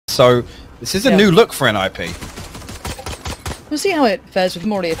So this is a new look for NIP. We'll see how it fares with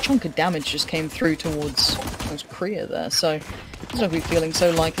him. Already a chunk of damage just came through towards CREA there, so he's not going to be feeling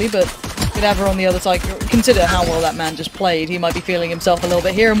so likely, but kAdavra on the other side, consider how well that man just played. He might be feeling himself a little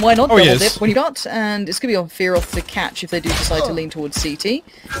bit here, and why not double dip when you got? And it's going to be on Fearoth to catch if they do decide to lean towards CT.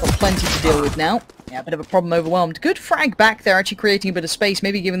 Got plenty to deal with now. Yeah, a bit of a problem overwhelmed. Good frag back there, actually creating a bit of space,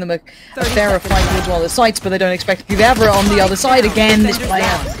 maybe giving them a fairer fight towards one of the sites, but they don't expect kAdavra on the other side. Again, this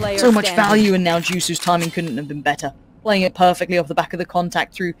player, so much value, and now juseu's timing couldn't have been better. Playing it perfectly off the back of the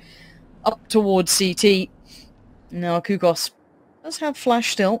contact through up towards CT. Now Kukos does have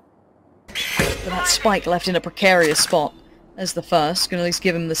flash still, but that spike left in a precarious spot as the first. Gonna at least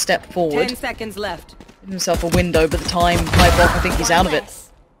give him the step forward. 10 seconds left. Give himself a window, but the time pipe off, I think he's out of it.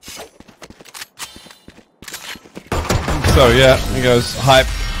 So yeah, he goes hype.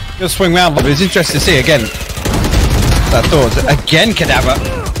 Gonna swing round, but it's interesting to see again. That thought again, kAdavra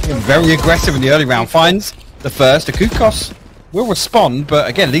very aggressive in the early round. Finds the first. The Kukos will respond, but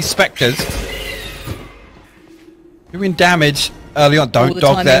again, these Spectres doing damage early on. Don't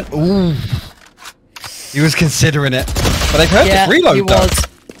dog that. Ooh, he was considering it, but they've heard the reload though.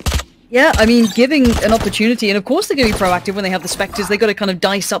 Yeah, I mean, giving an opportunity, and of course they're going to be proactive when they have the Spectres. They've got to kind of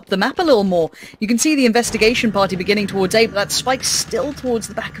dice up the map a little more. You can see the investigation party beginning towards A, but that spike's still towards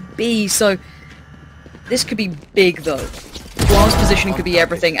the back of B, so this could be big, though. bjor's positioning could be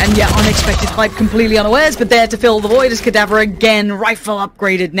everything, and yeah, unexpected hype, completely unawares, but there to fill the void is kAdavra again, rifle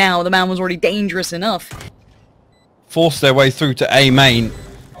upgraded now. The man was already dangerous enough. Force their way through to A main.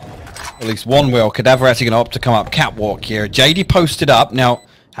 At least one will. kAdavra actually going to opt to come up catwalk here. Jady posted up. Now,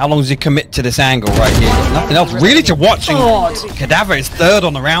 how long does he commit to this angle right here? Nothing else really to watching. kAdavra is third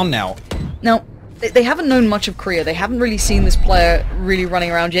on the round now. Now, they haven't known much of CREA. They haven't really seen this player really running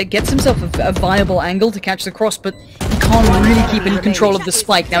around yet. Gets himself a viable angle to catch the cross, but he can't really keep in control of the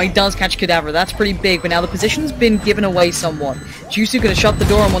spike. Now he does catch kAdavra. That's pretty big, but now the position's been given away somewhat. juseu going to shut the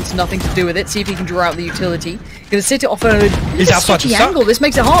door and wants nothing to do with it. See if he can draw out the utility. Going to sit it off a sketchy angle. This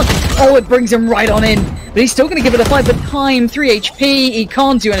makes it hard. Oh, it brings him right on in. But he's still going to give it a fight, but time, 3 HP. He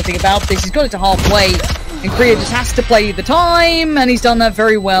can't do anything about this. He's got it to halfway. And CREA just has to play the time, and he's done that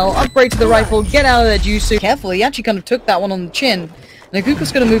very well. Upgrade to the rifle, get out of there, juseu. Careful, he actually kind of took that one on the chin. And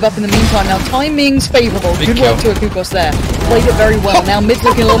Kukos going to move up in the meantime. Now, timing's favourable. Good work to Kukos there. Played it very well. Now, mid's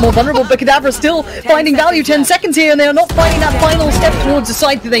looking a little more vulnerable, but kAdavra still finding value. 10 seconds here, and they are not finding that final step towards the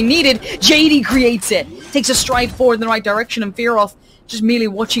site that they needed. Jady creates it. Takes a stride forward in the right direction, and Fearoth just merely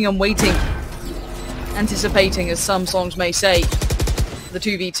watching and waiting. Anticipating, as some songs may say, the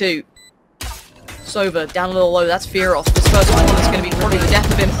 2v2. Sova down a little low. That's Fearoth. This first one is going to be probably the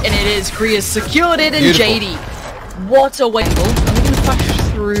death of him, and it is. CREA's secured it, and Jady. What a wiggle. I'm going to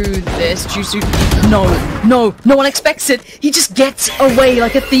flash through this. juseu. No one expects it. He just gets away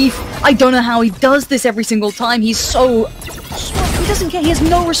like a thief. I don't know how he does this every single time. He's so smart. He doesn't care. He has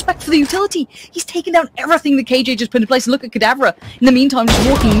no respect for the utility. He's taken down everything that KJ just put in place. And look at kAdavra. In the meantime, just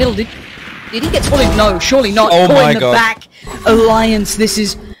walking middle. Did he get spotted? No, surely not. Oh my in the God. Back. Alliance. This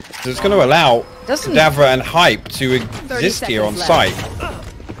is... So it's going to allow kAdavra and hype to exist here on site.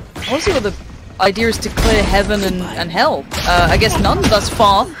 Honestly, what the idea is to clear heaven and hell. I guess none thus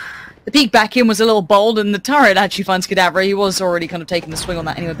far. The peek back in was a little bold, and the turret actually finds kAdavra. He was already kind of taking the swing on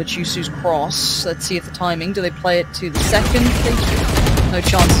that anyway, but juseu's cross. Let's see if the timing. Do they play it to the second? No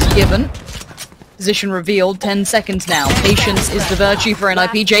chances given. Position revealed. 10 seconds now. Patience is the virtue for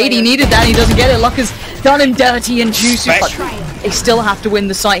NIP. Jady needed that. He doesn't get it. Luck has done him dirty, and juseu. But they still have to win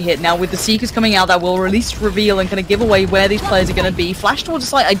the site hit. Now, with the Seekers coming out, that will release reveal and kind of give away where these players are going to be. Flash towards the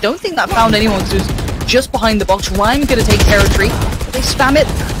site. I don't think that found anyone because it was just behind the box. Ryan going to take territory. They spam it.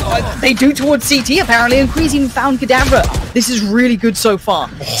 They do towards CT, apparently, and CREA's even found kAdavra. This is really good so far.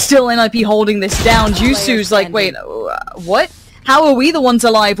 Still NIP holding this down. juseu's like, wait, what? How are we the ones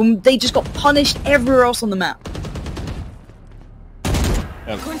alive when they just got punished everywhere else on the map?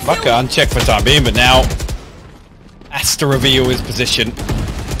 Lucka unchecked for the time being, but now has to reveal his position.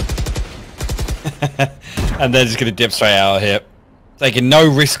 And they're just going to dip straight out of here. Taking no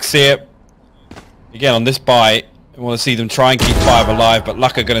risks here. Again, on this buy, I want to see them try and keep 5 alive, but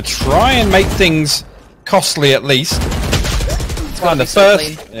Lucka going to try and make things costly at least. It's kind of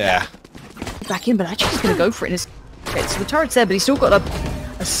first. Yeah. Back in, but actually he's going to go for it. Okay, so the turret's there, but he's still got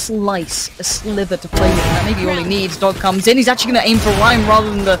a sliver to play with, and that may be all he needs. Dog comes in, he's actually going to aim for Ryan rather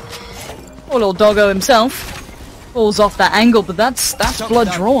than the poor little doggo himself. Falls off that angle, but that's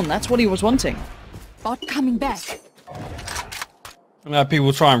blood drawn. That's what he was wanting. Bot coming back. Now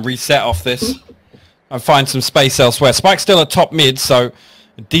people try and reset off this and find some space elsewhere. Spike's still at top mid, so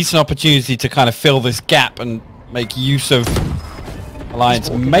a decent opportunity to kind of fill this gap and make use of Alliance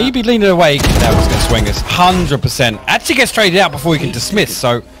maybe leaning away. That was going to swing us 100%. Actually gets traded out before he can dismiss,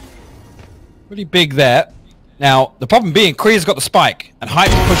 so pretty big there. Now, the problem being, CREA's got the spike, and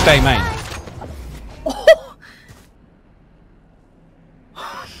Hype pushed A main.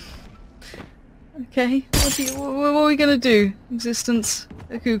 Okay, what are we gonna do? Existence,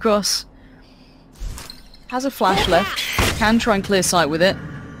 a coup cross. Has a flash left, can try and clear sight with it.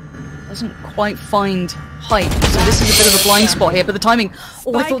 Doesn't quite find Hype, so this is a bit of a blind spot here, but the timing...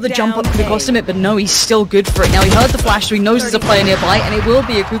 Oh, I thought the jump up could have cost him it, but no, he's still good for it. Now, he heard the flash, so he knows there's a player nearby, and it will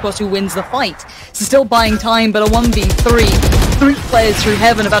be a Kukos who wins the fight. So still buying time, but a 1v3. 3 players through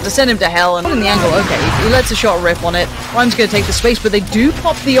heaven about to send him to hell, and in the angle, okay, he lets a shot rip on it. Rhyme's going to take the space, but they do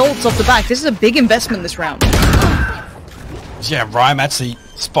pop the ults off the back. This is a big investment this round. Yeah, Rhyme actually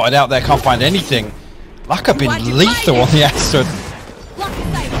spotted out there, can't find anything. Luck have been lethal on the Asuna.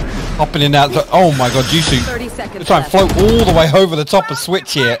 Hopping in that. Oh my god, juseu. They're trying to float all the way over the top of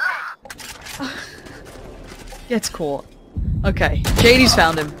Switch here. Gets caught. Okay, Jady's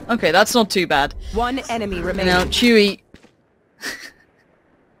found him. Okay, that's not too bad. One enemy remaining. Now, Chewy.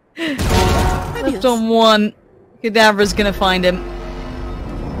 Left on one. kAdavra's gonna find him.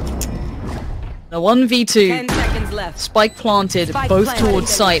 The 1v2. 10 seconds left. Spike planted, both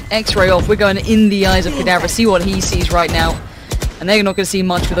towards sight. X-ray off. We're going in the eyes of kAdavra. See what he sees right now. And they're not going to see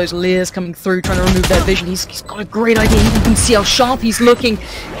much with those leers coming through, trying to remove their vision. He's got a great idea. You can see how sharp he's looking.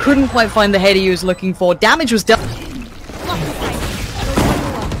 Couldn't quite find the head he was looking for. Damage was done.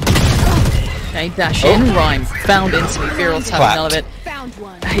 Okay, dash in. Rhyme. Found instantly. Fearoth's having none of it. Found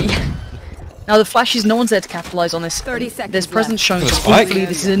one. Now the flashes, no one's there to capitalize on this. 30 seconds There's presence shown. The So hopefully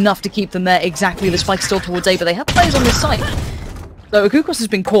this is enough to keep them there. Exactly. The spike's still towards A, but they have players on this side. So Akukos has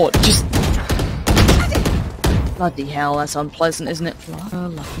been caught. Just... Bloody hell, that's unpleasant, isn't it?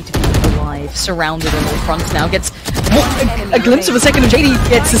 Lucky to be alive. Surrounded on all fronts now. Gets a glimpse of a second of Jady.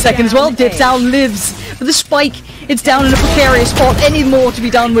 Gets the second as well. Dips out, lives. But the spike, it's down in a precarious spot. Any more to be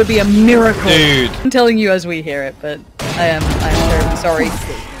done would be a miracle. Dude. I'm telling you as we hear it, but I am terribly sorry.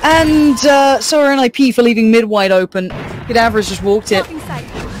 And sorry NIP for leaving mid wide open. kAdavra's just walked it.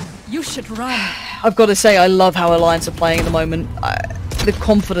 You should run. I've got to say, I love how Alliance are playing at the moment. The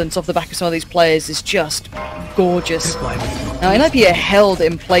confidence off the back of some of these players is just gorgeous. Now NIP are held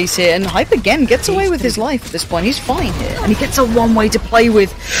in place here, and Hype again gets away with his life at this point. He's fine here, and he gets a one-way to play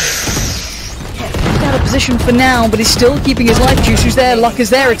with. Out of position for now, but he's still keeping his life. Juseu's there, Luck is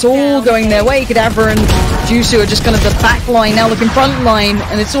there, it's all going their way. kAdavra and juseu are just kind of the back line, now looking front line,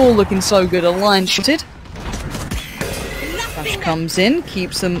 and it's all looking so good. Alliance shooted. Flash comes in,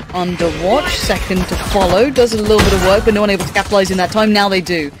 keeps them under watch, second to follow, does a little bit of work, but no one able to capitalize in that time. Now they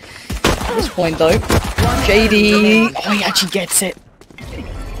do. At this point though, Jady, oh, he actually gets it.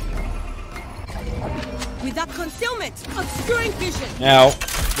 With that concealment, obscuring vision. Now,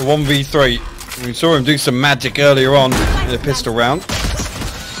 the 1v3. We saw him do some magic earlier on in the pistol round.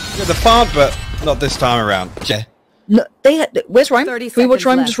 Got the plant, but not this time around. Yeah. No, they had, where's Rhyme? 30 Can we watch seconds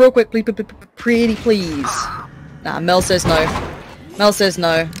Rhyme left. just real quick, pretty please? Nah, Mel says no. Mel says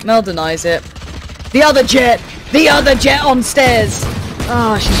no. Mel denies it. The other jet! The other jet on stairs!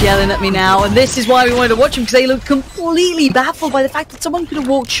 Oh, she's yelling at me now, and this is why we wanted to watch them, because they look completely baffled by the fact that someone could have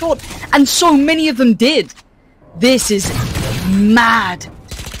walked short, and so many of them did. This is mad.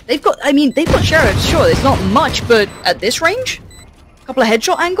 They've got, I mean, they've got Sheriff, sure, it's not much, but at this range? A couple of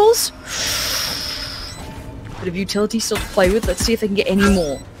headshot angles? Bit of utility still to play with. Let's see if they can get any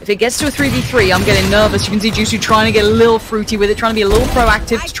more. If it gets to a 3v3, I'm getting nervous. You can see juseu trying to get a little fruity with it, trying to be a little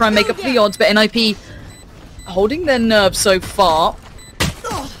proactive to try and make up for the odds, but NIP holding their nerve so far.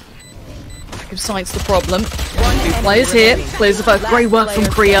 Lack of sight's the problem. Two players here. Players the first. Great work from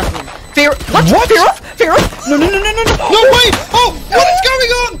CREA. Fearoth. What? Fearoth? Fearoth? No. No, wait! Oh! What is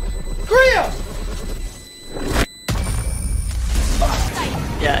going on? CREA!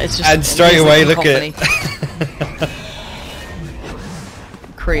 Yeah, it's just... And straight away, look at it.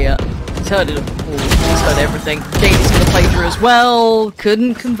 CREA. He's heard it all. He's heard everything. Jady's going to play through as well.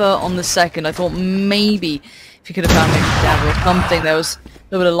 Couldn't convert on the second. I thought maybe if he could have found maybe kAdavra or something, there was a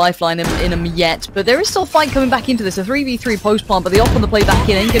little bit of lifeline in him yet. But there is still a fight coming back into this. A 3v3 post plant, but the off on the play back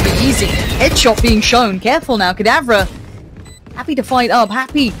in ain't going to be easy. Headshot being shown. Careful now. kAdavra happy to fight up.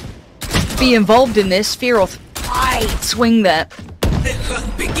 Happy to be involved in this. Fearoth. Right. Swing there. The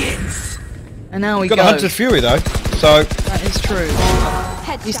hunt begins. And now we Got go. a Hunter's Fury though, so That is true.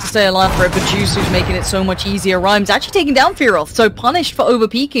 Needs to stay alive for it, but juseu's making it so much easier. Rhyme's actually taking down Fearoth, so punished for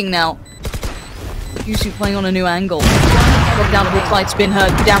over-peaking now. juseu playing on a new angle. Got down to the side spin her.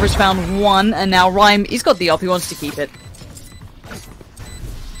 kAdavra's found one, and now Rhyme, he's got the up, he wants to keep it.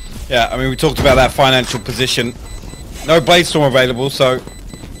 yeah. I mean, we talked about that financial position. No Blade Storm available, so...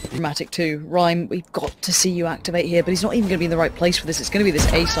 Dramatic too. Rhyme, we've got to see you activate here, but he's not even going to be in the right place for this. It's going to be this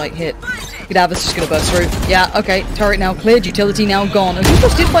A site hit. kAdavra's just going to burst through. Yeah, okay. Turret now cleared. Utility now gone. And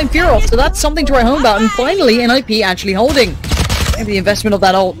Lucas did find Fearoth, so that's something to write home about. And finally, NIP actually holding. Maybe the investment of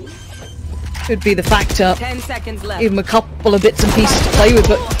that ult could be the factor. 10 seconds left. Give him a couple of bits and pieces to play with,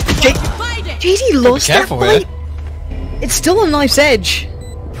 but Jady lost that fight. It's still a knife's edge.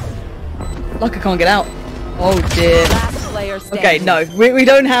 Lucka can't get out. Oh dear. Okay, no, we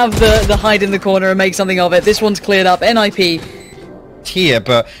don't have the hide in the corner and make something of it. This one's cleared up. NIP here,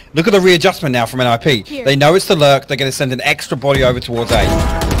 but look at the readjustment now from NIP. They know it's the lurk. They're going to send an extra body over towards A.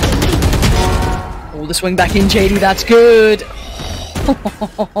 Oh, the swing back in, Jady. That's good.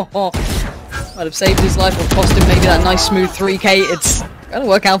 Might have saved his life or cost him maybe that nice smooth 3k. It's gonna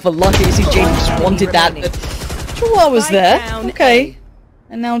work out for Lucky. You see, Jady just wanted that, but chiwawa was there. Okay,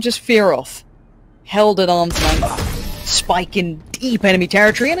 and now just Fearoth held at arm's length. Spike in deep enemy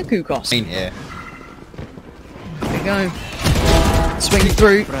territory and a Kukos. Here. There we go. Swing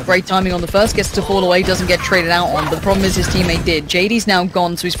through. Great timing on the first. Gets to fall away. Doesn't get traded out on. But the problem is his teammate did. Jady's now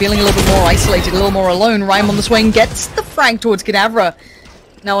gone, so he's feeling a little bit more isolated, a little more alone. Rhyme on the swing. Gets the frag towards kAdavra.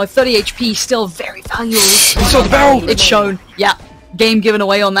 Now at 30 HP, still very valuable. He saw the barrel! It's shown. Yeah. Game given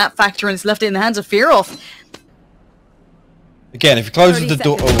away on that factor, and it's left it in the hands of Fearoth. Again, if he closes the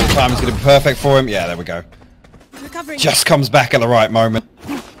door all the time, it's going to be perfect for him. Yeah, there we go. Just comes back at the right moment.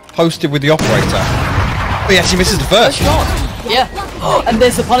 Posted with the operator. Oh, he actually misses the first shot. Yeah. Oh, and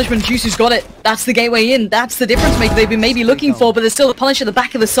there's the punishment. Jusu's got it. That's the gateway in. That's the difference maker they've been maybe looking for, but there's still a punish at the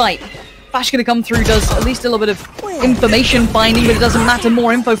back of the site. Flash gonna come through, does at least a little bit of information finding, but it doesn't matter.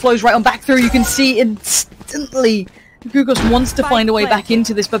 More info flows right on back through. You can see instantly Kukos wants to find a way back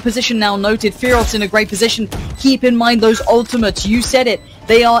into this, but position now noted. Fearoth's in a great position. Keep in mind those ultimates. You said it.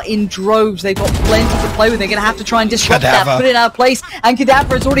 They are in droves. They've got plenty to play with. They're going to have to try and disrupt that, put it out of place. And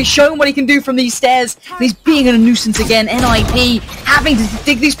kAdavra has already shown what he can do from these stairs. And he's being a nuisance again. NIP having to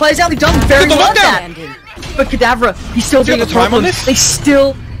dig these players out. They've done very well at that. But kAdavra, he's still being a problem. They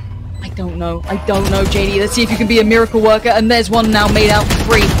still... I don't know, Jady. Let's see if you can be a miracle worker. And there's one now made out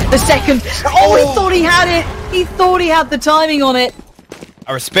for free. The second. Oh, he thought he had it. He thought he had the timing on it.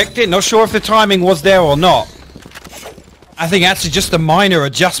 I respect it. Not sure if the timing was there or not. I think actually just a minor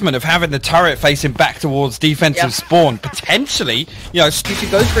adjustment of having the turret facing back towards defensive spawn. Potentially, you know,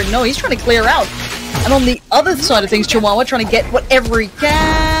 Jusu goes for it. No, he's trying to clear out. And on the other side of things, chiwawa trying to get whatever he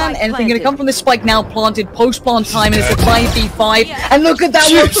can. Anything going to come from this spike now planted. Post-plant time, and it's a 5v5. And look at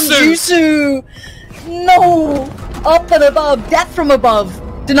that one from Jusu! No! Up and above, death from above.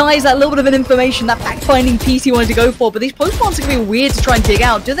 Denies that little bit of an information, that fact-finding piece he wanted to go for. But these post-plants are going to be weird to try and dig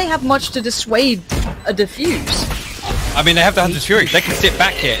out. Do they have much to dissuade a defuse? I mean, they have the Hunter's Fury. They can sit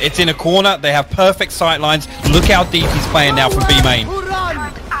back here. It's in a corner. They have perfect sight lines. Look how deep he's playing now from B main.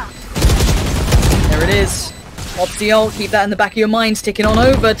 There it is. Pops the ult. Keep that in the back of your minds. Ticking on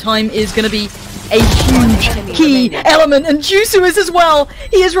over. Time is going to be a huge key element. And Jusu is as well.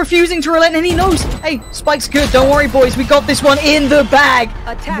 He is refusing to relent, and he knows, hey, Spike's good. Don't worry, boys. We got this one in the bag.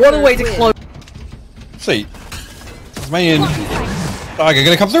 What a way to close. Let's see. Tasmanian Tiger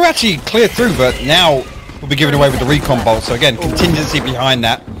going to come through. Actually clear through, but now we'll be given away with the recon bolt. So again, contingency behind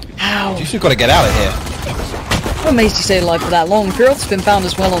that. Jusu's got to get out of here. I'm amazed he stayed alive for that long. Fearoth's been found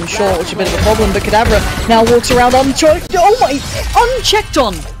as well on shore, which is a bit of a problem, but kAdavra now walks around unchecked. Oh my! Unchecked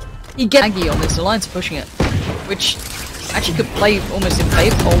on! He gets Aggie on this. Alliance pushing it, which actually could play almost in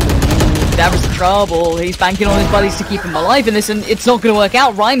favour. Oh, kAdavra's in trouble. He's banking on his buddies to keep him alive in this, and it's not going to work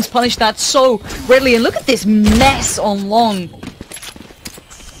out. Rhymes punished that so readily, and look at this mess on long.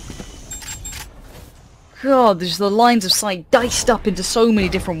 God, there's the lines of sight diced up into so many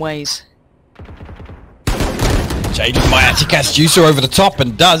different ways. Jady might actually catch Jusu over the top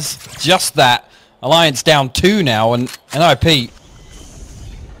and does just that. Alliance down 2 now, and NIP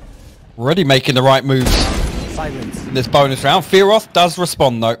already making the right moves in this bonus round. Fearoth does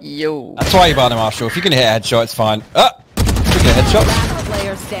respond though. Yo. That's why you buy the Marshall. If you can hit a headshot, it's fine. Speaking of headshots.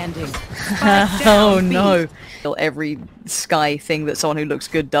 Player standing. Oh no. Every sky thing that someone who looks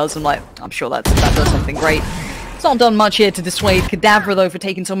good does, I'm sure that does something great. It's not done much here to dissuade kAdavra though for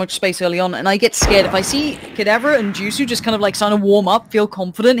taking so much space early on, and I get scared if I see kAdavra and Jusu just kind of like starting to warm up, feel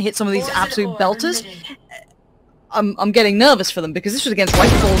confident, hit some of these absolute belters. I'm getting nervous for them because this was against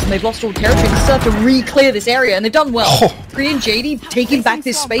rifles and they've lost all territory. They still have to re-clear this area, and they've done well. CREA and Jady taking back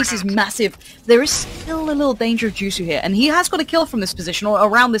this space is massive. There is still a little danger of Jusu here, and he has got a kill from this position or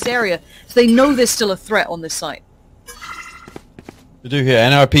around this area, so they know there's still a threat on this site. They do here.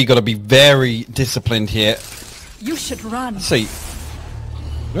 NIP got to be very disciplined here. You should run. Let's see.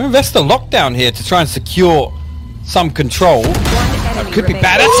 We're invest the lockdown here to try and secure some control. That could be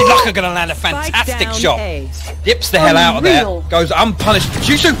bad. Actually, luckeRRR gonna land a fantastic shot. Dips the hell out of there. Goes unpunished.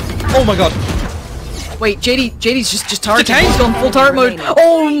 Juseu! Oh my god. Wait, Jady's just turreting. He's gone full turret mode.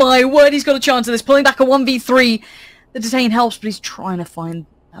 Oh my word, he's got a chance of this. Pulling back a 1v3. The detain helps, but he's trying to find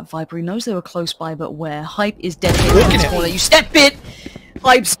that Viper. He knows they were close by, but where? Hype is dedicated to this corner. You step it!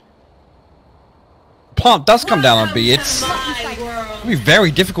 Hype's... Plant does come down on B. It's it'll be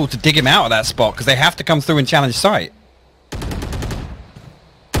very difficult to dig him out of that spot, because they have to come through and challenge site.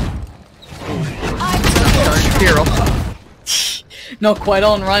 Fearoth. Not quite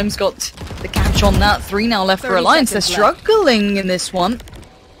on. Rhyme's got the catch on that. 3 now left for Alliance. They're struggling in this one.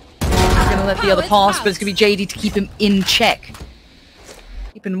 They're going to let the other pass, but it's going to be Jady to keep him in check.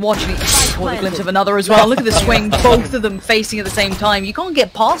 Keep him watching. Caught a glimpse of another as well. Look at the swing. Both of them facing at the same time. You can't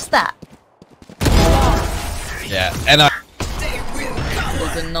get past that. Yeah, and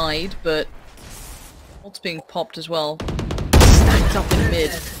Was denied, but ult's being popped as well. Stacked up in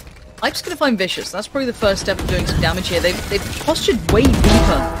mid. Hype's gonna find Vicious. That's probably the first step of doing some damage here. They've postured way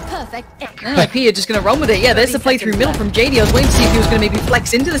deeper. Perfect. And IP are just gonna run with it. Yeah, there's the play through middle from Jady. I was waiting to see if he was gonna maybe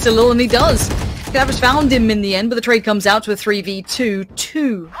flex into this a little, and he does. kAdavra's found him in the end, but the trade comes out to a 3v2.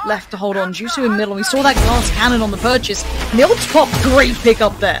 2 left to hold on. Juseu in middle. We saw that glass cannon on the purchase. And the ult's pop. Great pick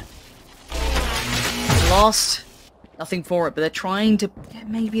up there. Last, nothing for it, but they're trying to get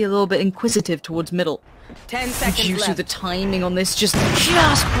maybe a little bit inquisitive towards middle. 10 seconds Juseu, left. the timing on this, just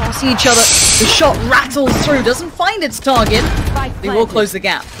passing each other. The shot rattles through, doesn't find its target. They will close the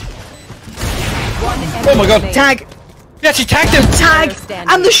gap. oh my god, Tag! he actually tagged him. Tag!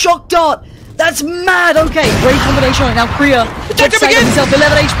 And the shock dart! That's mad! Okay, great combination right now. CREA Tagged him again! himself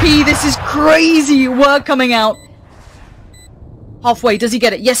 11 HP. This is crazy work coming out. Halfway, does he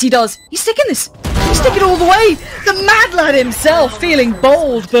get it? Yes, he does. He's sticking this. He's sticking all the way. The mad lad himself, feeling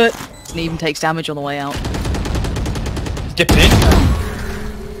bold, but and even takes damage on the way out. Dipping in.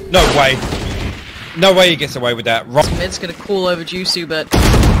 No way. No way he gets away with that. Mid's gonna call over Juseu, but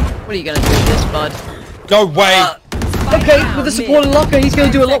what are you gonna do with this, bud? No way. Okay, with the support of luckeRRR, he's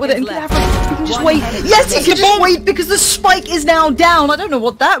gonna do a lot with it. And kAdavra, he can just wait. Yes, he can just wait because the spike is now down. I don't know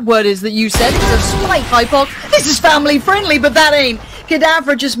what that word is that you said. It's a spike, Hypoc. This is family friendly, but that ain't.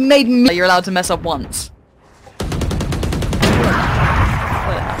 kAdavra just made me. You're allowed to mess up once.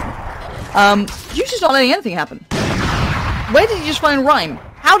 Juseu's not letting anything happen. Where did he just find Rhyme?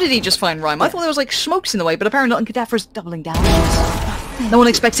 How did he just find Rhyme? I thought there was like smokes in the way, but apparently not, and kAdavra's doubling down. No one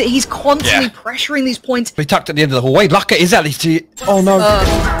expects it. He's constantly pressuring these points. He tucked at the end of the hallway. luckeRRR is at least. Oh no.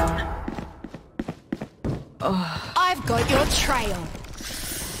 I've got your trail.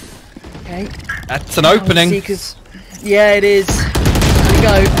 Okay. That's an opening. Seekers. Yeah, it is. Here we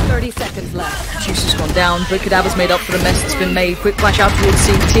go. 30 seconds left. Juseu's gone down, but kAdavra's made up for the mess that's been made. Quick flash out towards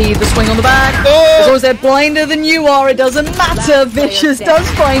CT, the swing on the back. As long as they're blinder than you are, it doesn't matter. Vicious does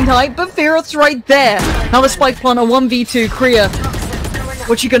find Hype, but Fearoth's right there. Now the spike plant, a 1v2, CREA.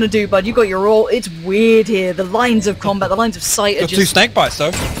 What you gonna do, bud? You got your all. It's weird here. The lines of combat, the lines of sight are Got just... 2 snake bites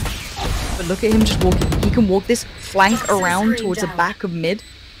though. But look at him just walking. He can walk this flank around towards the back of mid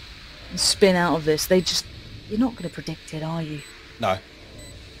and spin out of this. They just... You're not gonna predict it, are you? No.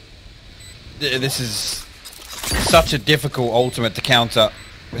 This is such a difficult ultimate to counter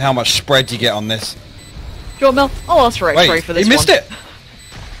with how much spread you get on this. Do you want Mel? I'll ask for X-ray for this he missed one. it!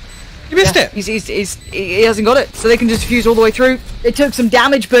 He missed it! He hasn't got it, so they can just fuse all the way through. They took some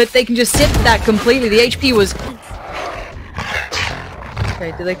damage, but they can just sift that completely. The HP was...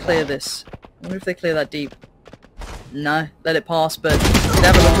 Okay, do they clear this? I wonder if they clear that deep. No, let it pass, but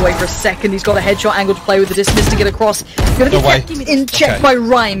kAdavra looked away for a second. He's got a headshot angle to play with the dismiss to get across. Gonna get kept in check by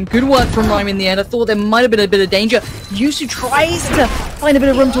Rhyme. Good work from Rhyme in the end. I thought there might have been a bit of danger. Juseu tries to find a bit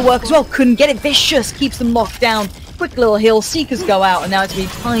of room to work as well. Couldn't get it. Vicious keeps them locked down. Quick little heal. Seekers go out, and now it's going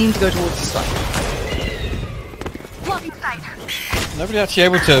to be time to go towards the site. Nobody actually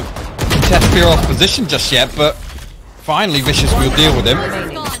able to test Fearoth's position just yet, but finally Vicious will deal with him.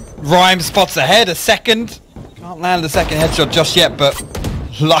 Rhyme spots ahead, a second. Can't land the second headshot just yet, but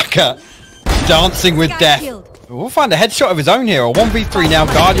luckeRRR dancing with death. We'll find a headshot of his own here. A 1v3 now,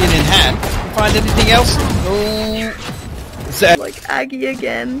 Guardian in hand. Find anything else? Oh. Like Aggie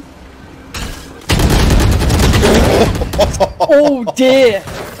again. Oh dear.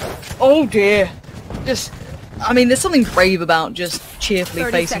 Oh dear. Just, I mean, there's something brave about just cheerfully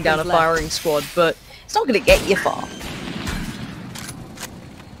facing down a firing squad, but it's not going to get you far.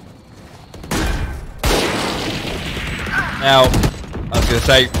 Now, I was going to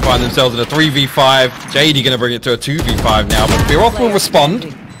say, find themselves in a 3v5. Jady going to bring it to a 2v5 now, but Fearoth will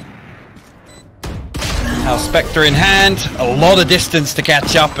respond. Now Spectre in hand, a lot of distance to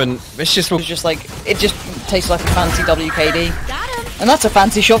catch up, and Vicious will just like, it just tastes like a fancy WKD. And that's a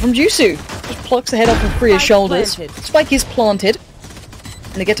fancy shot from juseu. Just plucks the head off of CREA's shoulders. Spike is planted.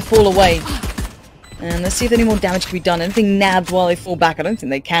 And they get to fall away. And let's see if any more damage can be done. Anything nabbed while they fall back? I don't think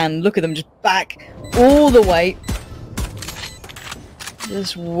they can. Look at them just back all the way.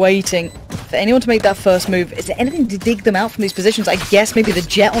 Just waiting for anyone to make that first move. Is there anything to dig them out from these positions? I guess maybe the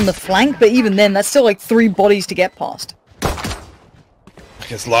jet on the flank, but even then, that's still like 3 bodies to get past.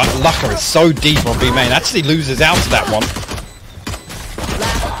 Because luckeRRR is so deep on B main, actually loses out to that one.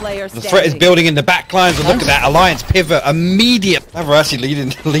 The threat is building in the back lines, and look at that alliance pivot immediate. We're actually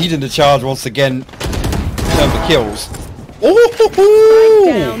leading the charge once again in terms of kills. Ooh!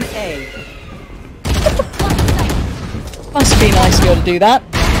 Must be nice to be able to do that.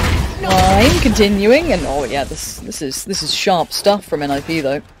 Fine, continuing, and oh yeah, this is sharp stuff from NIP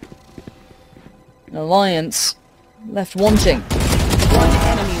though. An alliance left wanting.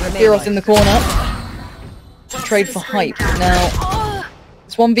 Fearoth in the corner. Trade for hype. Now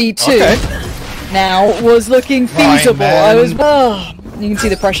it's 1v2. Now was looking feasible. You can see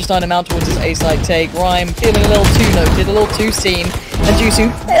the pressure starting to mount towards his A-side take. Rhyme feeling a little too noted, a little too seen, and juseu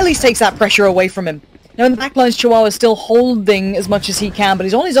at least takes that pressure away from him. Now in the backlines, chiwawa is still holding as much as he can, but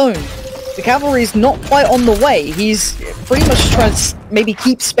he's on his own. The cavalry is not quite on the way. He's pretty much trying to maybe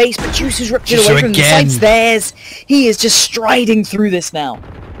keep space, but juseu's ripped it away from him. The site's theirs. He is just striding through this now.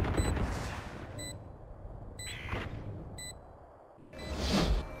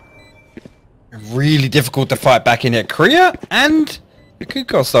 Really difficult to fight back in here. CREA and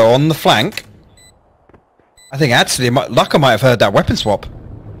luckeRRR though on the flank. I think actually luckeRRR might have heard that weapon swap.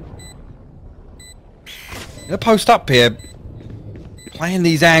 Gonna post up here, playing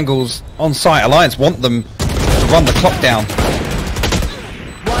these angles on site. Alliance want them to run the clock down.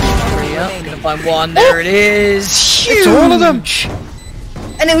 Gonna find one. There it is. Huge. It's all of them.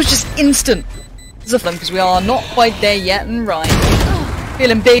 And it was just instant. Because we are not quite there yet, and Ryan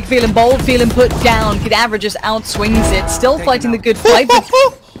feeling big, feeling bold, feeling put down. kAdavra just outswings it, still fighting the good fight. But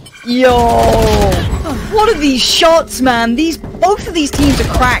yo, what are these shots, man? Both of these teams are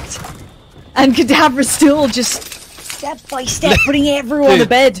cracked, and kAdavra still just step by step putting everyone to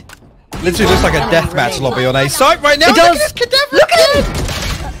bed. Literally looks like a deathmatch lobby on A site right now. It does. Look at this kAdavra. Look at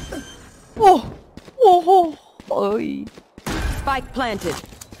him. Oh. Spike planted.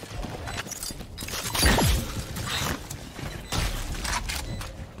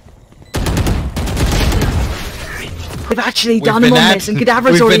 We've actually done him on this, and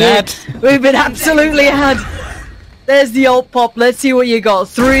kAdavra's already here. We've been absolutely had. There's the ult pop. Let's see what you got.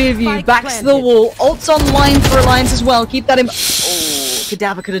 3 of you, backs to the wall. Ult's online for Alliance as well. Keep that in. Oh,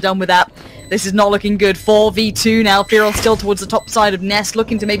 kAdavra could have done with that. This is not looking good. 4v2 now. Fearoth still towards the top side of Nest,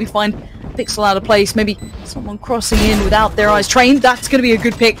 looking to maybe find Pixel out of place. Maybe someone crossing in without their eyes trained. That's going to be a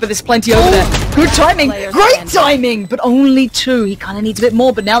good pick, but there's plenty over there. Good timing. Great timing, but only 2. He kind of needs a bit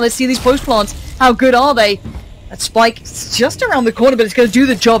more, but now let's see these post plants. How good are they? That spike is just around the corner, but it's going to do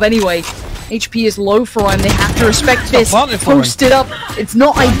the job anyway. HP is low for him. They have to respect this. Post it up. It's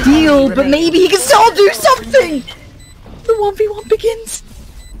not ideal, but maybe he can still do something. The 1v1 begins.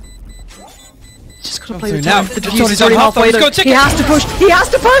 Just got to play the time. The defuse is already halfway. He has to push. He has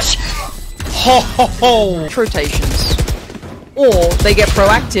to push. Rotations. Or they get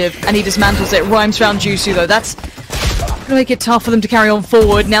proactive and he dismantles it. Rhymes found juseu though. That's gonna make it tough for them to carry on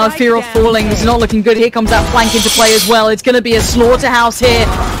forward. Now with Fearoth falling, this is not looking good. Here comes that flank into play as well. It's gonna be a slaughterhouse here.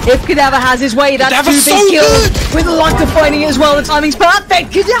 If kAdavra has his way, that's 2 big kills. With luckeRRR fighting it as well. The timing's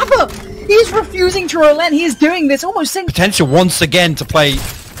perfect. kAdavra! He is refusing to relent. He is doing this almost single. Potential once again to play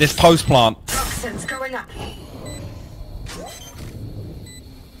this post plant.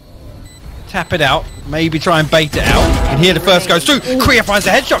 Tap it out. Maybe try and bait it out. And here the first goes through. CREA finds a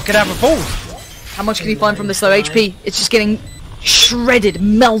headshot. kAdavra falls. How much can he find from this though? HP. It's just getting shredded,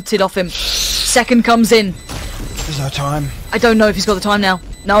 melted off him. Second comes in. There's no time. I don't know if he's got the time now.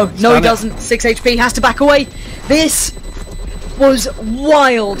 No, he doesn't. 6 HP. Has to back away. This was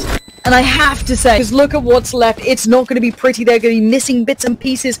wild. And I have to say, because look at what's left. It's not going to be pretty. They're going to be missing bits and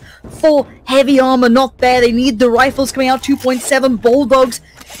pieces. 4 heavy armor not there. They need the rifles coming out. 2.7 bulldogs.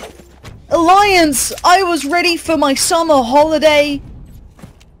 Alliance, I was ready for my summer holiday.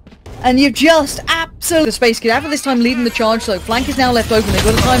 And you've just absolutely space. kAdavra this time leading the charge, so flank is now left open. They've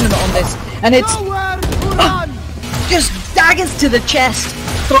got a time limit on this, and it's just daggers to the chest,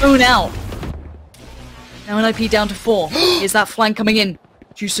 thrown out. Now NIP down to 4. Is that flank coming in?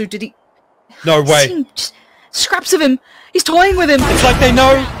 juseu, did he? No way. Scraps of him. He's toying with him. It's like they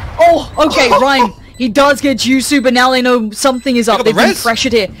know. Oh, okay, Rhyme. He does get juseu, but now they know something is up. They've been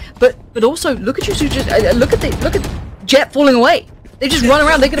pressured here, but also look at juseu. Just look at Jet falling away. They just run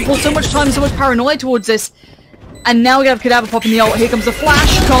around. They could have pulled so much time, so much paranoia towards this. And now we have kAdavra popping the ult. Here comes the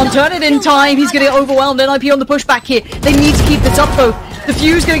flash. Can't turn it in time. He's going to get overwhelmed. NIP on the pushback here. They need to keep this up, though. The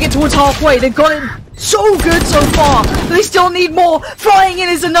Fuse going to get towards halfway. They've got it so good so far. But they still need more. Flying in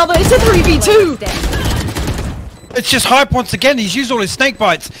is another. It's a 3v2. It's just Hype once again. He's used all his snake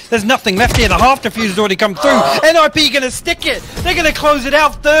bites. There's nothing left here. The half defuse has already come through. NIP going to stick it. They're going to close it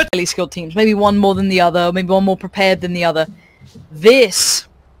out. Third. Really skilled teams. Maybe one more than the other. Maybe one more prepared than the other. This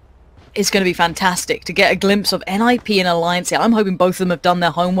is going to be fantastic to get a glimpse of NIP and Alliance here. I'm hoping both of them have done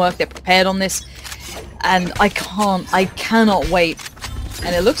their homework, they're prepared on this, and I cannot wait.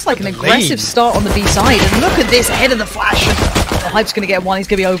 And it looks like an aggressive start on the B side, and look at this, ahead of the flash. Hype's going to get one, he's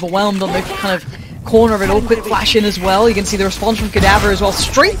going to be overwhelmed on the kind of corner of it all. Quick flash in as well, you can see the response from kAdavra as well,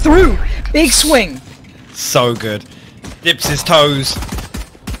 straight through, big swing. So good. Dips his toes,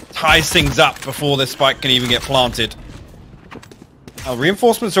 ties things up before the spike can even get planted.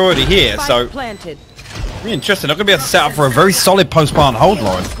 Reinforcements are already here, so planted. really interesting. Not going to be able to set up for a very solid post-plant hold,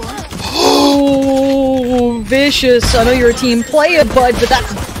 Lauren. Oh, vicious. I know you're a team player, bud, but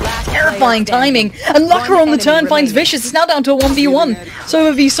that's terrifying timing. And luckeRRR on the turn finds vicious. It's now down to a 1v1.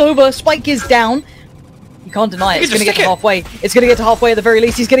 Sova v Sova. Spike is down. You can't deny it. It's going to get to halfway. It's going to get to halfway at the very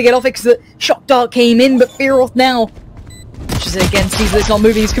least. He's going to get off it because the shock dart came in, but Fearoth now. Pushes it again, sees that it's not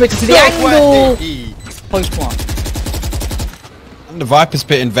moving. He's committed to the angle. Post-plant. And the Viper's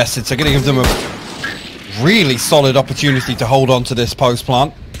Pit invested, so going to give them a really solid opportunity to hold on to this post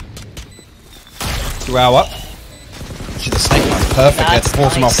plant. Chiwawa. Actually, the snake line perfect there to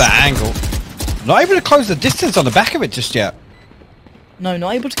force him off that angle. Not able to close the distance on the back of it just yet. No,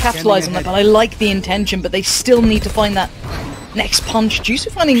 not able to capitalize on that, but I like the intention, but they still need to find that next punch.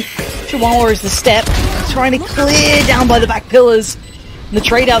 Juseu finding Chiwawa is the step, trying to clear down by the back pillars. And the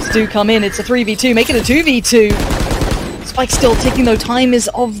trade outs do come in. It's a 3v2, make it a 2v2. Spike's still ticking though, time is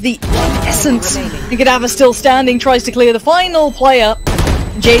of the essence. And kAdavra still standing, tries to clear the final player.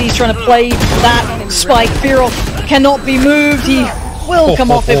 Jady's trying to play that spike. Fearoth cannot be moved. He will come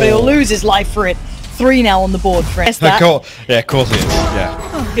off it, but he'll lose his life for it. 3 now on the board, friends. Yeah, of course he is. Yeah.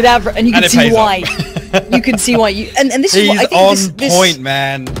 kAdavra, and you can see why. You can see why. And this is what I think on point,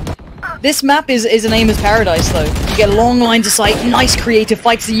 man. This map is an aim as paradise, though. You get long lines of sight, nice creative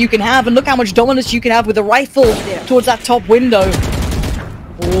fights that you can have, and look how much dominance you can have with a rifle towards that top window.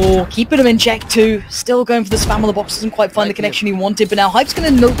 Oh, keeping him in check too. Still going for the spam on the box, doesn't quite find the connection he wanted, but now Hype's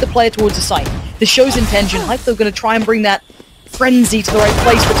going to note the player towards the site. This shows intention. Hype, though, going to try and bring that frenzy to the right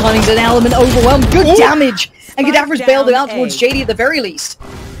place, but timing's an element. Overwhelmed, good damage! And kAdavra's bailed him out towards Jady at the very least.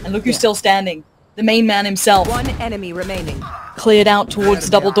 And look who's still standing. The main man himself. One enemy remaining. Cleared out towards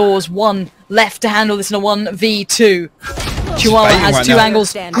the double doors. One left to handle this in a 1v2. Chiwawa has 2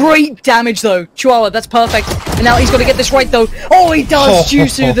 angles. Great damage though. Chiwawa, that's perfect. And now he's got to get this right though. Oh, he does!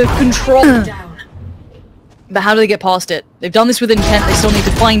 Juseu, the control. But how do they get past it? They've done this with intent. They still need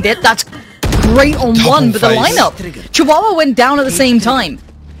to find it. That's great on one, but the lineup. Chiwawa went down at the same time.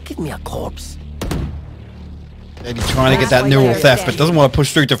 Give me a corpse. Maybe trying to get that neural theft, but doesn't want to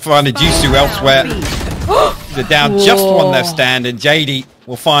push through to find a Juseu elsewhere. They're down just one left stand, and Jady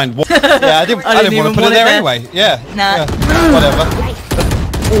will find one. Yeah, I didn't want to put it there anyway. Yeah. Nah. Yeah, whatever.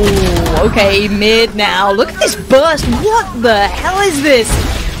 Oh, okay, mid now. Look at this burst. What the hell is this?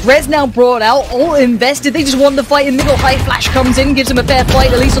 Res now brought out, all invested. They just won the fight in middle. High flash comes in, gives him a fair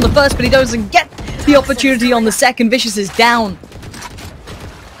fight, at least on the first, but he doesn't get the opportunity on the second. Vicious is down.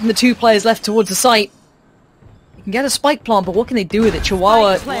 And the 2 players left towards the site. You can get a spike plant, but what can they do with it?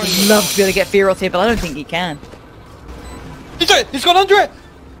 Chiwawa would love to be able to get Fearoth here, but I don't think he can. He's gone under it!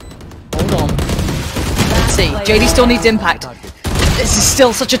 Hold on. Let's see. Jady still needs impact. This is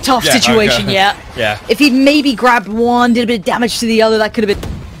still such a tough situation, Yeah. If he'd maybe grabbed one, did a bit of damage to the other, that could have been...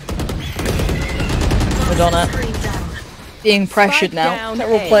 Madonna. Being pressured now.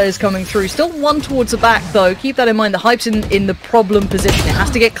 Several players coming through. Still 1 towards the back, though. Keep that in mind. The Hype's in the problem position. It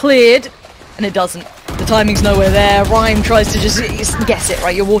has to get cleared, and it doesn't. The timing's nowhere there. Rhyme tries to just guess it,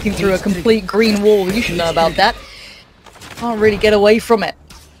 right? You're walking through a complete green wall. You should know about that. Can't really get away from it.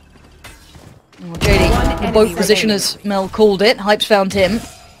 Oh, Jady, the boat position as Mel called it. Hype's found him.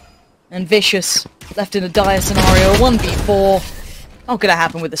 And Vicious left in a dire scenario. 1v4. Not gonna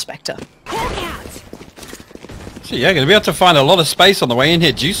happen with the Spectre. So yeah, gonna be able to find a lot of space on the way in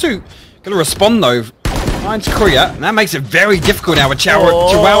here. Juseu gonna respond though. Finds CREA, and that makes it very difficult now with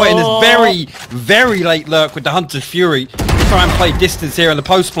Chiwawa in his very, very late lurk with the Hunter's Fury. Try and play distance here in the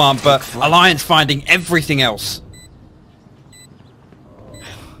post plant, but Alliance finding everything else.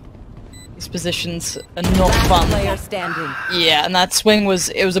 These positions are not fun. Player standing. Yeah, and that swing was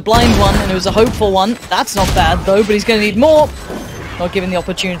a blind one, and it was a hopeful one. That's not bad though, but he's gonna need more. not given the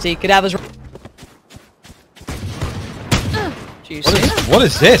opportunity. kAdavra's... What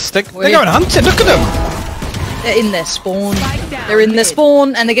is this? They're going hunting, look at them! They're in their spawn. They're in their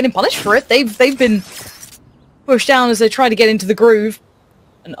spawn, and they're getting punished for it. They've been pushed down as they try to get into the groove.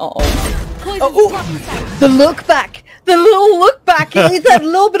 And the look back! The little look back! It's that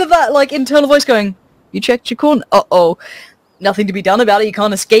little bit of that, like, internal voice going, you checked your corner? Uh-oh. Nothing to be done about it, you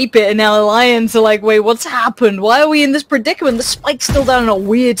can't escape it, and now Alliance are like, wait, what's happened? Why are we in this predicament? The spike's still down in a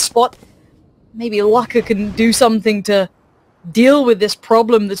weird spot. Maybe luckeRRR can do something to deal with this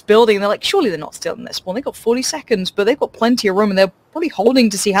problem that's building. And they're like, surely they're not still in their spawn. They've got 40 seconds, but they've got plenty of room, and they're probably holding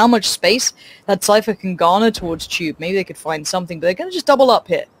to see how much space that Cypher can garner towards Tube. Maybe they could find something, but they're going to just double up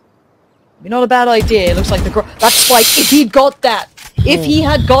here. Maybe not a bad idea. It looks like that spike, if he'd got that, if he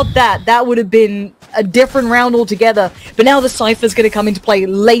had got that, that would have been a different round altogether. But now the Cypher's going to come into play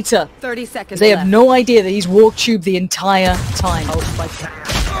later. 30 seconds They left. have no idea that he's walked Tube the entire time. Oh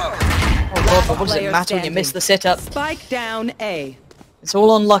god, but what does it matter when you miss the sit-up? Spike down A. It's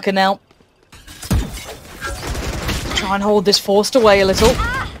all on luckeRRR now. Try and hold this forced away a little.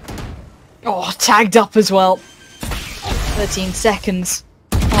 Oh, tagged up as well. 13 seconds.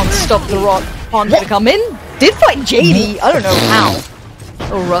 Can't stop the rot. Can't gonna come in. Did fight Jady. I don't know how.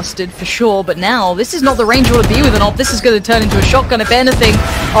 Oh, rusted for sure, but now this is not the range you want to be with an op. This is going to turn into a shotgun if anything.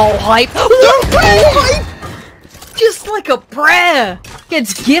 Oh, hype. Oh, hype! Just like a prayer.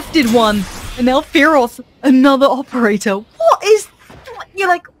 Gets gifted one. And now Fearoth, another operator. What is... You're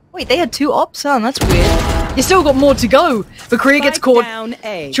like, wait, they had 2 ops? Huh, that's weird. You still got more to go. But CREA gets caught. Down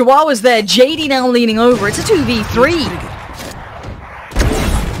A. Chiwawa's there. Jady now leaning over. It's a 2v3.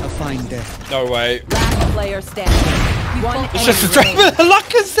 No way. Last player standing. It's just a train with the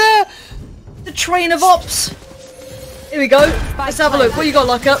luckeRRR's there! The train of ops. Here we go. Let's have a look. What you got,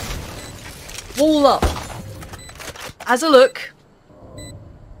 luckeRRR? Wall up. As a look.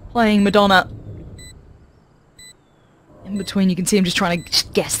 Playing Madonna. In between, you can see him just trying to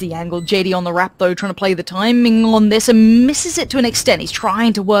guess the angle. Jady on the wrap, though, trying to play the timing on this and misses it to an extent. He's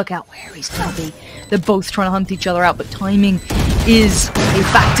trying to work out where he's going to be. They're both trying to hunt each other out, but timing is a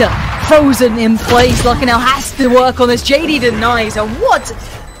factor. Frozen in place. luckeRRR now has to work on this. Jady denies. And what?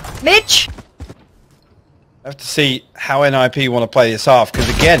 Mitch? I have to see how NIP want to play this off, because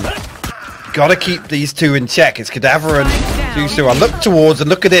again, gotta keep these two in check. It's kAdavra and juseu. I look towards and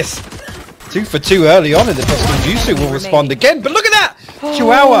look at this. 2 for 2 early on in the pistol. juseu will respond again, but look at that!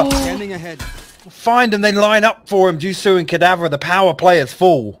 Chihuahua! Standing ahead. Find and they line up for him. juseu and kAdavra, the power play is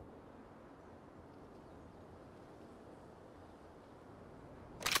full.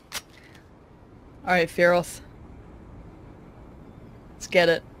 Alright, Fearoth. Let's get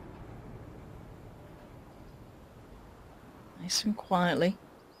it. Nice and quietly.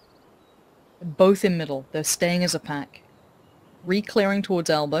 They're both in middle. They're staying as a pack. Re-clearing towards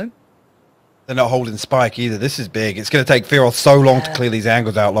elbow. They're not holding spike either. This is big. It's going to take Fearoth so long to clear these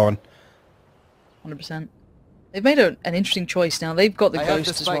angles out, Lauren. 100%. They've made an interesting choice now. They've got the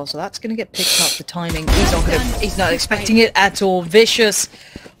ghost as well, so that's going to get picked up. The timing. He's not expecting it at all. Vicious.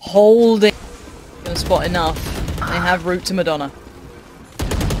 Holding. Gonna spot enough. They have route to Madonna.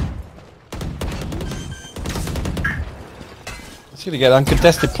 It's going to get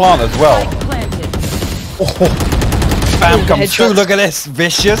uncontested plant as well. Oh, spam comes through. Look at this.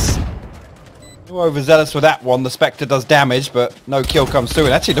 Vicious. Too overzealous with that one. The Spectre does damage, but no kill comes through.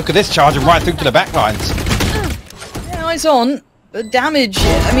 And actually, look at this, charging right through to the backlines. Yeah, eyes on. But damage,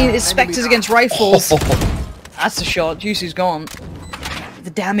 I mean, it's Spectres against rifles. That's a shot. juseu's gone. The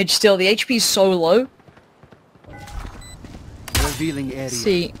damage still. The HP is so low. Revealing area.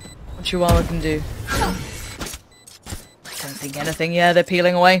 See what chihuahua can do. I don't think anything. Yeah, they're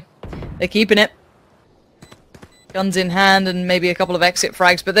peeling away. They're keeping it. Guns in hand and maybe a couple of exit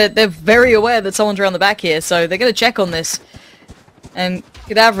frags, but they're very aware that someone's around the back here, so they're going to check on this. And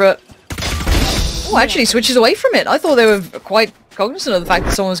kAdavra, oh, actually switches away from it. I thought they were quite cognizant of the fact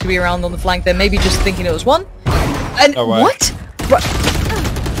that someone was going to be around on the flank. They're maybe just thinking it was one. And what?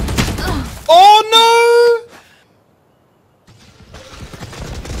 Oh no!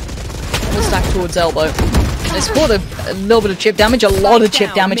 We'll stack towards elbow. They scored a little bit of chip damage, a lot of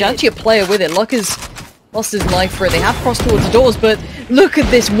chip damage. Actually a player with it. luckeRRR's lost his life for it. They have crossed towards the doors, but look at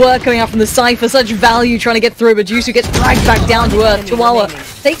this work coming out from the Cypher. Such value trying to get through, but juseu gets dragged back down to earth. Chihuahua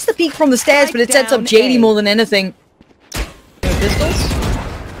takes the peek from the stairs, but it sets up Jady more than anything. Pistols?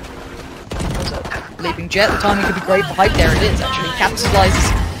 Leaping jet. The timing could be great for hype. There it is, actually.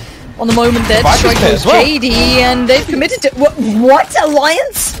 Capitalizes on the moment there. Strike goes Jady, and they've committed to... What?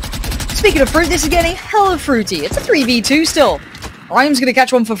 Alliance? Speaking of fruit, this is getting hella fruity. It's a 3v2 still. Rhyme's gonna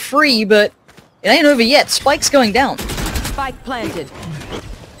catch one for free, but it ain't over yet. Spike's going down. Spike planted.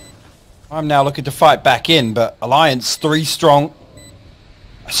 I'm now looking to fight back in, but Alliance 3 strong.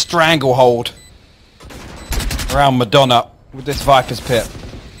 A stranglehold around Madonna with this Viper's Pit.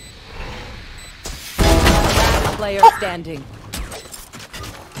 Last player standing.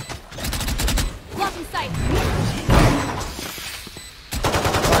 Blocking sight.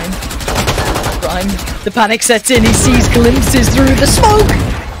 Rhyme. The panic sets in. He sees glimpses through the smoke.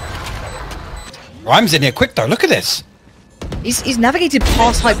 Rhyme's in here quick though. Look at this. He's navigated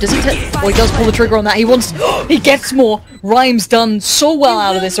past hype, doesn't he? Well, he does pull the trigger on that. He wants... he gets more. Rhyme's done so well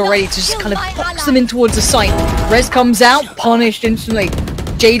out of this already to just kind of box them in towards the site. Rez comes out, punished instantly.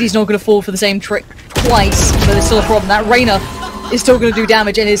 Jady's not going to fall for the same trick twice, but there's still a problem. That Reyna is still going to do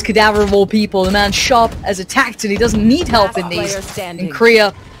damage, and his kAdavra of all people. The man sharp as a tactic. He doesn't need help in these. In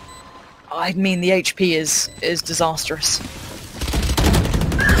CREA, I mean, the HP is disastrous.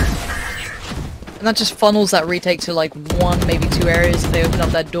 And that just funnels that retake to like 1, maybe 2 areas if they open up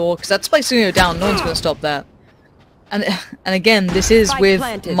that door. Because that spike's going to go down, no one's going to stop that. And again, this is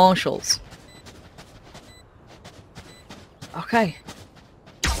with marshals. Okay.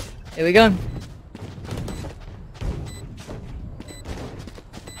 Here we go.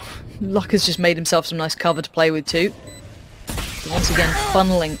 Luck has just made himself some nice cover to play with too. Once again,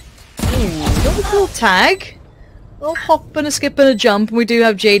 funneling. Ooh, got a little tag. A little hop and a skip and a jump, and we do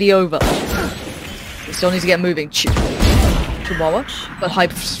have Jady over. We still need to get moving. Chihuahua. But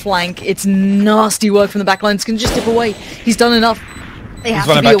Hype's flank, it's nasty work from the back line. It's going to just dip away. He's done enough. They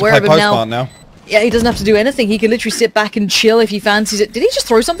have to be aware of him now. Yeah, he doesn't have to do anything. He can literally sit back and chill if he fancies it. Did he just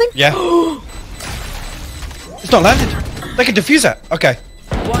throw something? Yeah. It's not landed. They can defuse that. Okay.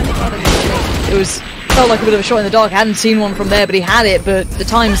 It felt like a bit of a shot in the dark. I hadn't seen one from there, but he had it. But the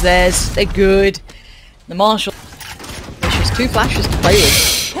time's theirs. They're good. The Marshal. There's just 2 flashes to play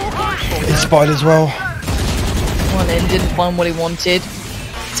with. He spied as well. One in, didn't find what he wanted.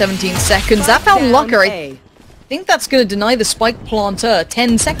 17 seconds. That found luckeRRR. I think that's going to deny the spike planter.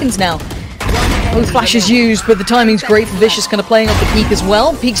 10 seconds now. Both flashes used, but the timing's great for Vicious, kind of playing off the peak as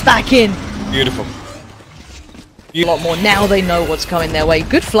well. Peek's back in. Beautiful. A lot more now. They know what's coming their way.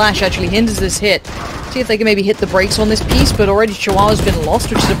 Good flash actually hinders this hit. See if they can maybe hit the brakes on this piece, but already Chihuahua's been lost,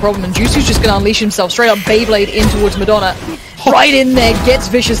 which is a problem. And juseu's just going to unleash himself straight up Beyblade in towards Madonna. Right in there, gets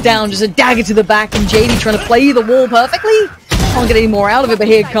Vicious down, just a dagger to the back, and Jady trying to play the wall perfectly. Can't get any more out of it, but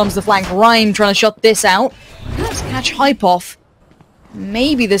here comes the flank. Rhyme trying to shut this out. Let's catch Hype off.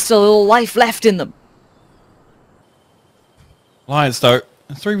 Maybe there's still a little life left in them. Lions though,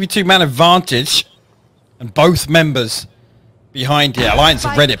 a 3v2 man advantage, and both members behind here. Alliance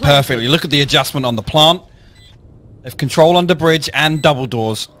have read it perfectly. Look at the adjustment on the plant. They've control under bridge and double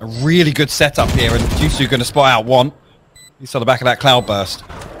doors. A really good setup here, and juseu going to spot out one. He's on the back of that cloud burst.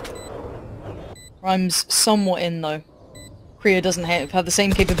 Rhyme's somewhat in though. CREA doesn't have the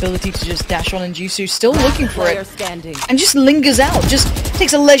same capability to just dash on, and juseu still looking for it. And just lingers out, just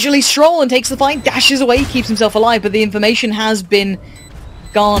takes a leisurely stroll and takes the fight, dashes away, keeps himself alive, but the information has been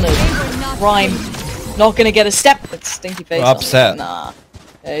garnered. Rhyme not gonna get a step. But stinky face. Upset. Nah.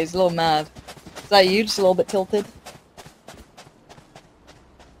 Yeah, he's a little mad. Is that you? Just a little bit tilted?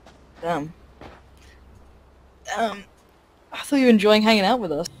 Damn. Damn. I thought you were enjoying hanging out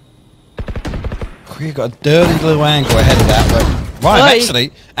with us. CREA got a dirty little angle ahead of that, but Rhyme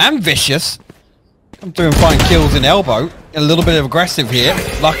actually, and Vicious, come through and find kills in elbow. A little bit of aggressive here.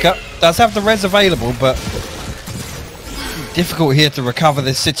 luckeRRR does have the res available, but difficult here to recover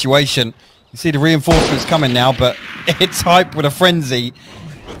this situation. You see the reinforcements coming now, but it's Hype with a frenzy.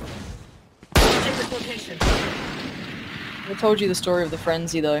 I told you the story of the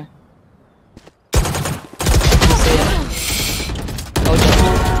frenzy, though.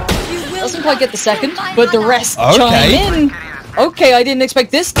 Doesn't quite get the second, but the rest chime in. Okay, I didn't expect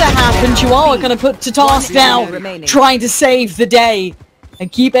this to happen. Chihuahua kind of put to task now, trying to save the day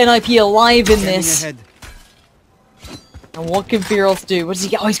and keep NIP alive in this. And what can Fearoth do? What does he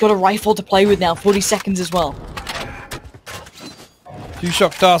get? Oh, he's got a rifle to play with now. 40 seconds as well. 2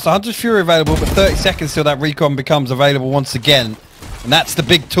 shock darts, 100 Fury available, but 30 seconds till that recon becomes available once again. And that's the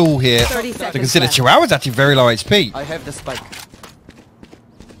big tool here to consider. Chihuahua's actually very low HP. I have the spike.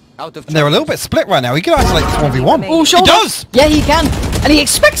 And they're a little bit split right now. He can isolate this 1v1. Oh, he does! Yeah, he can. And he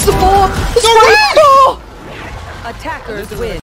expects the 4. The straight 4! Attackers win.